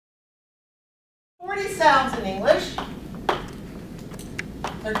40 sounds in English.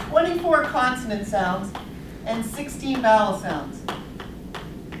 There are 24 consonant sounds and 16 vowel sounds.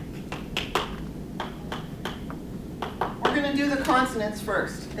 We're going to do the consonants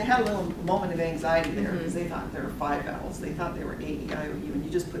first. They had a little moment of anxiety there because they thought there were 5 vowels. They thought there were A, E, I, O, U, and you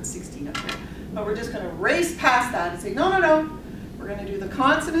just put 16 up there. But we're just going to race past that and say, no, no, no. We're going to do the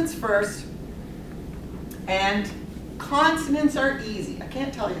consonants first. And consonants are easy. I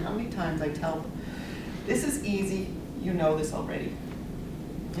can't tell you how many times I tell them, this is easy. You know this already.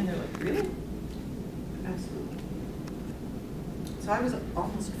 And they're like, really? Absolutely. So I was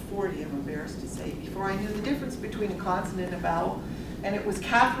almost 40, I'm embarrassed to say, before I knew the difference between a consonant and a vowel. And it was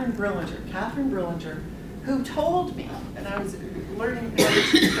Catherine Brillinger, who told me, and I was learning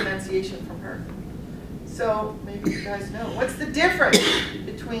pronunciation from her. So maybe you guys know. What's the difference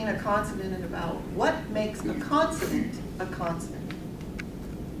between a consonant and a vowel? What makes a consonant a consonant?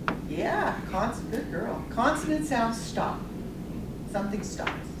 Yeah, consonant, good girl. Consonant sounds stop. Something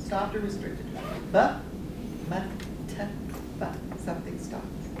stops. Stopped or restricted. Ba, ma, ta, ba. Something stops.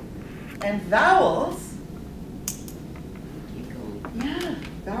 And vowels, yeah,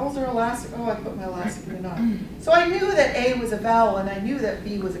 vowels are elastic. Oh, I put my elastic in on. So I knew that A was a vowel and I knew that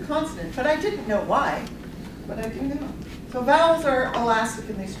B was a consonant, but I didn't know why. But I do know. So vowels are elastic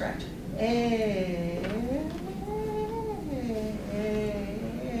and they stretch. A.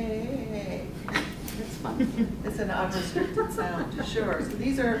 It's fun. It's an unrestricted sound, sure. So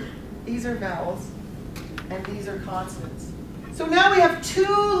these are vowels and these are consonants. So now we have 2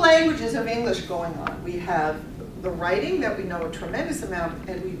 languages of English going on. We have the writing that we know a tremendous amount,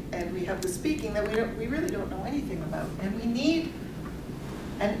 and we have the speaking that we really don't know anything about. And we need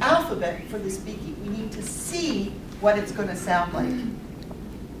an alphabet for the speaking. We need to see what it's going to sound like.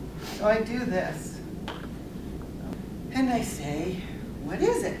 So I do this, and I say, what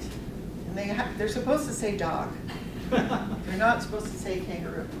is it? And they're supposed to say dog. They're not supposed to say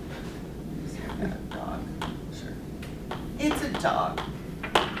kangaroo. Dog, sure. It's a dog.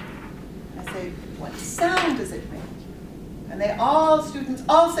 I say, what sound does it make? And students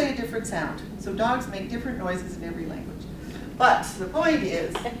all say a different sound. So dogs make different noises in every language. But the point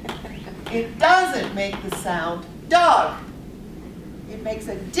is, it doesn't make the sound dog. It makes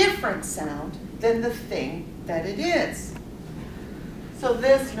a different sound than the thing that it is. So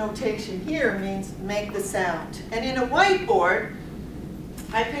this notation here means make the sound. And in a whiteboard,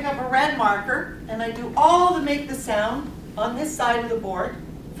 I pick up a red marker and I do all the make the sound on this side of the board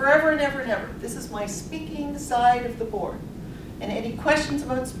forever and ever and ever. This is my speaking side of the board. And any questions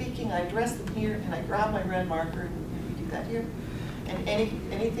about speaking, I address them here and I grab my red marker and we do that here. And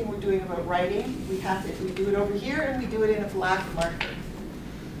anything we're doing about writing, we do it over here and we do it in a black marker.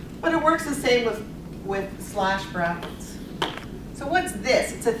 But it works the same with slash brackets. So what's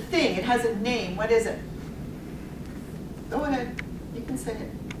this? It's a thing. It has a name. What is it? Go ahead. You can say it.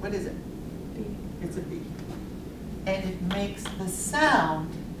 What is it? B. It's a B. And it makes the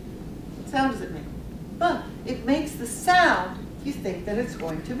sound. What sound does it make? But it makes the sound you think that it's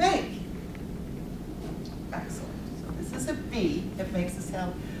going to make. Excellent. So this is a B. It makes the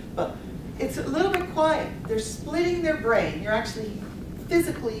sound. But it's a little bit quiet. They're splitting their brain. You're actually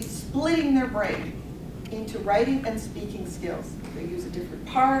physically splitting their brain into writing and speaking skills. They use a different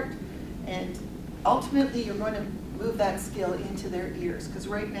part, and ultimately you're going to move that skill into their ears, because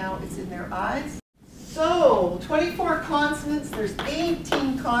right now it's in their eyes. So, 24 consonants, there's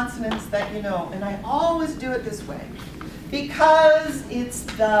 18 consonants that you know, and I always do it this way, because it's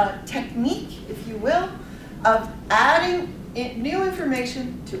the technique, if you will, of adding new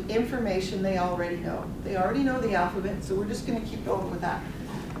information to information they already know. They already know the alphabet, so we're just going to keep going with that.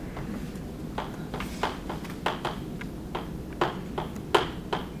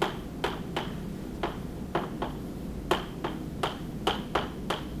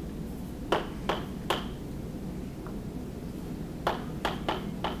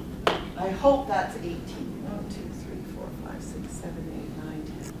 I hope that's 18. 1, 2, 3, 4, 5, 6, 7, 8, 9,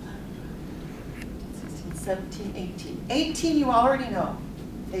 10, 11, 16, 17, 18. 18 you already know.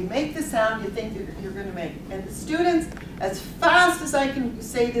 They make the sound you think you're going to make. And the students, as fast as I can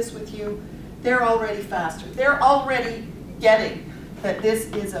say this with you, they're already faster. They're already getting that this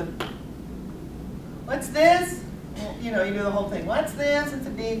is a, what's this? You know, you do the whole thing. What's this? It's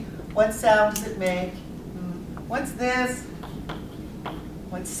a B. What sound does it make? What's this?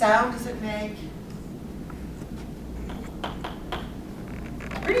 What sound does it make?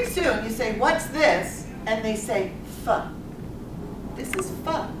 Pretty soon you say, what's this? And they say, F. This is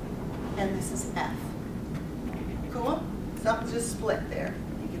F, and this is F. Cool? Something's just split there.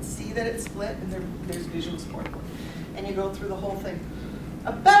 You can see that it's split, and there's visual support. And you go through the whole thing.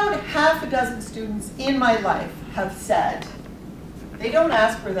 About half a dozen students in my life have said, they don't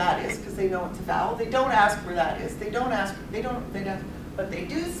ask where that is because they know it's a vowel. They don't ask where that is. They don't, but they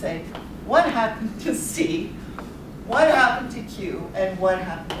do say, what happened to C, what happened to Q, and what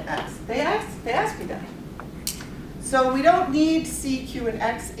happened to X? They ask me that. So we don't need C, Q, and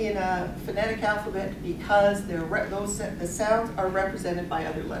X in a phonetic alphabet because the sounds are represented by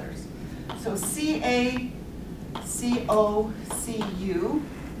other letters. So CA, CO, CU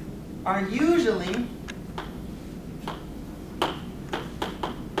are usually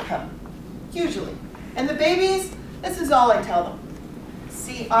usually. And the babies, this is all I tell them.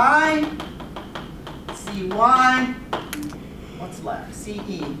 CI, CY, what's left?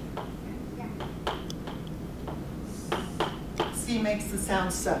 CE. C makes the sound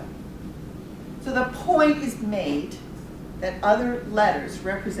S. So the point is made that other letters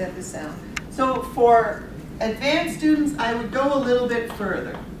represent the sound. So for advanced students, I would go a little bit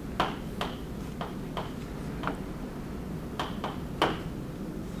further.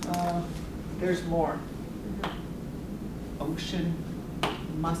 There's more. Ocean,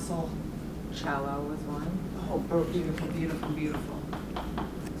 muscle. Shallow was one. Oh, beautiful, beautiful, beautiful.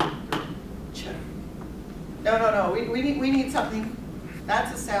 Ch. No. We need something.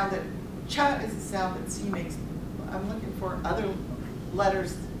 That's a sound that cha is a sound that C makes. I'm looking for other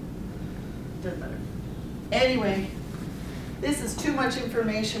letters. Doesn't matter. Anyway, this is too much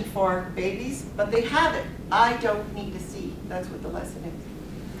information for babies, but they have it. I don't need a C. That's what the lesson is.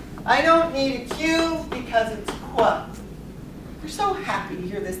 I don't need a Q because it's qua. They're so happy to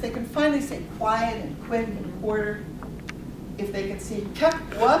hear this. They can finally say quiet and quit and quarter. If they can see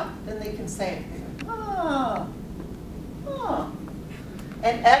what, then they can say it. They go, ah, ah.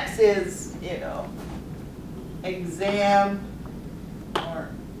 And X is, you know, exam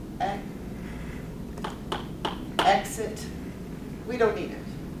or exit. We don't need it.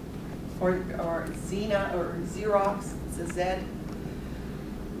 Or Xena or Xerox, it's a Z.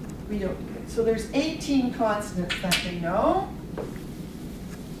 We don't need it. So there's 18 consonants that they know.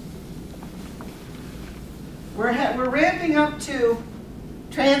 We're ramping up to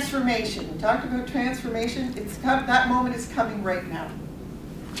transformation. We talked about transformation. That moment is coming right now.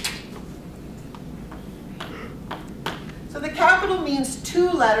 So the capital means two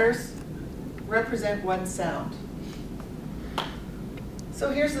letters represent one sound.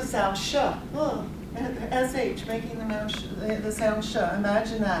 So here's the sound sh. Oh, SH, making the sound sh.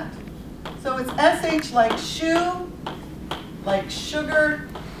 Imagine that. So it's SH like shoe, like sugar,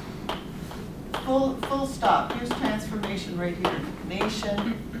 full stop. Here's transformation right here.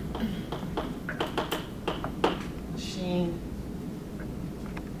 Nation, machine,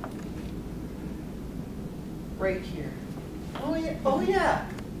 right here. Oh yeah,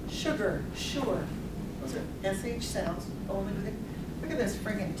 sugar, sure. Those are SH sounds. Oh, look at this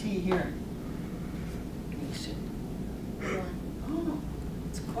friggin' T here. Nation. Oh,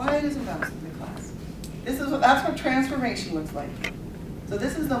 it's quiet as a mouse in the class. That's what transformation looks like. So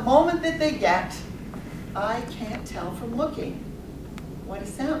this is the moment that they get, I can't tell from looking what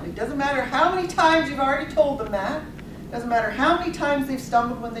is sound. It doesn't matter how many times you've already told them that. It doesn't matter how many times they've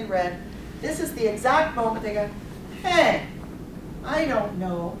stumbled when they read. This is the exact moment they go, hey, I don't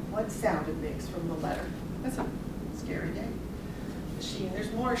know what sound it makes from the letter. That's a scary day. Machine.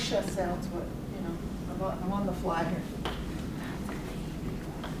 There's more sh sounds, but you know, I'm on the fly here.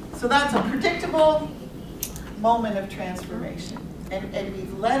 So that's a predictable moment of transformation. And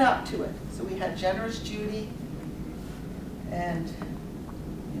we've led up to it. So we had generous Judy, and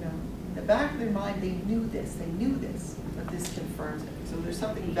you know, in the back of their mind, they knew this, but this confirms it. So there's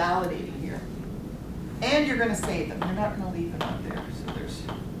something validating here. And you're going to save them. You're not going to leave them out there. So there's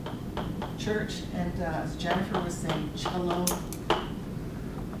church, and as Jennifer was saying, cello.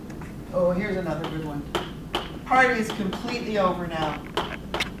 Oh, here's another good one. The party is completely over now.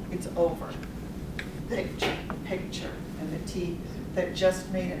 It's over. Picture. And the T that just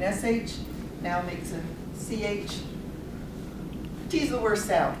made an SH now makes a CH. T's the worst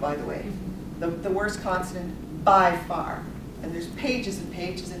sound, by the way. The worst consonant by far. And there's pages and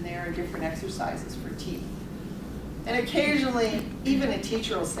pages in there and different exercises for T. And occasionally, even a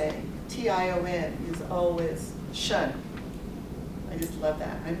teacher will say, T-I-O-N is always shun. I just love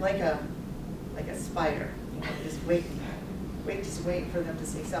that. I'm like a spider, you know, just waiting for them to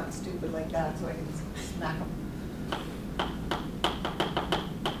say something stupid like that so I can just smack them.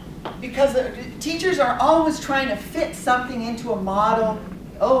 Because teachers are always trying to fit something into a model.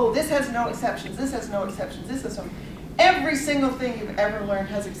 Oh, this has no exceptions, this has no exceptions, this has no. Every single thing you've ever learned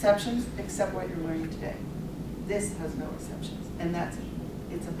has exceptions except what you're learning today. This has no exceptions, and that's it.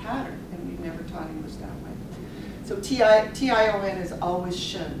 It's a pattern, and we've never taught English that way. So T-I-O-N is always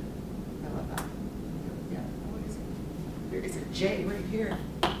shun. I love that. Yeah, what is it? There is a J right here.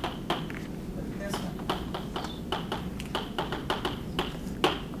 Look at this one.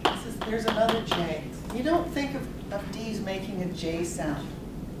 There's another J. You don't think of D's making a J sound.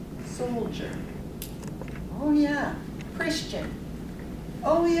 Soldier. Oh yeah. Christian.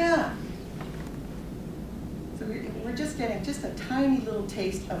 Oh yeah. So we're just getting just a tiny little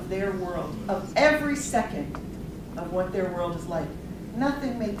taste of their world, of every second of what their world is like.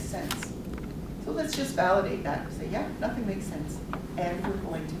 Nothing makes sense. So let's just validate that and say, yeah, nothing makes sense. And we're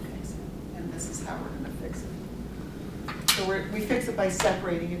going to fix it. And this is how we're going to fix it. So we fix it by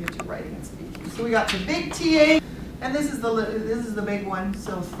separating it into writing and speaking. So we got the big TA, and this is the big one.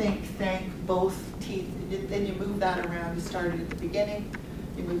 So think, thank, both teeth. Then you move that around. You start it at the beginning,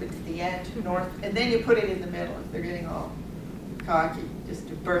 you move it to the end, north, and then you put it in the middle. If they're getting all cocky, just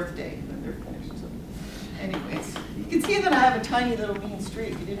do birthday, and then they're finished. So anyways, you can see that I have a tiny little mean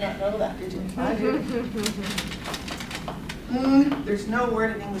streak. You did not know that, did you? I do. There's no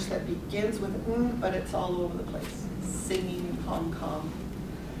word in English that begins with but it's all over the place. Singing, Hong Kong.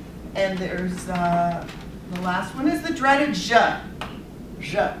 And there's the last one is the dreaded je.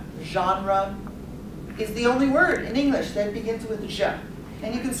 Je, genre, is the only word in English that begins with je.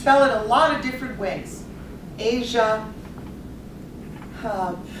 And you can spell it a lot of different ways. Asia,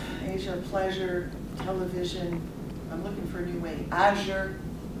 Asia, pleasure, television. I'm looking for a new way. Azure,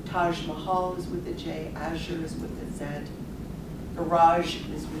 Taj Mahal is with the J. Azure is with the Z. Garage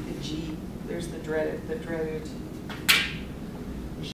is with the G. There's the dreaded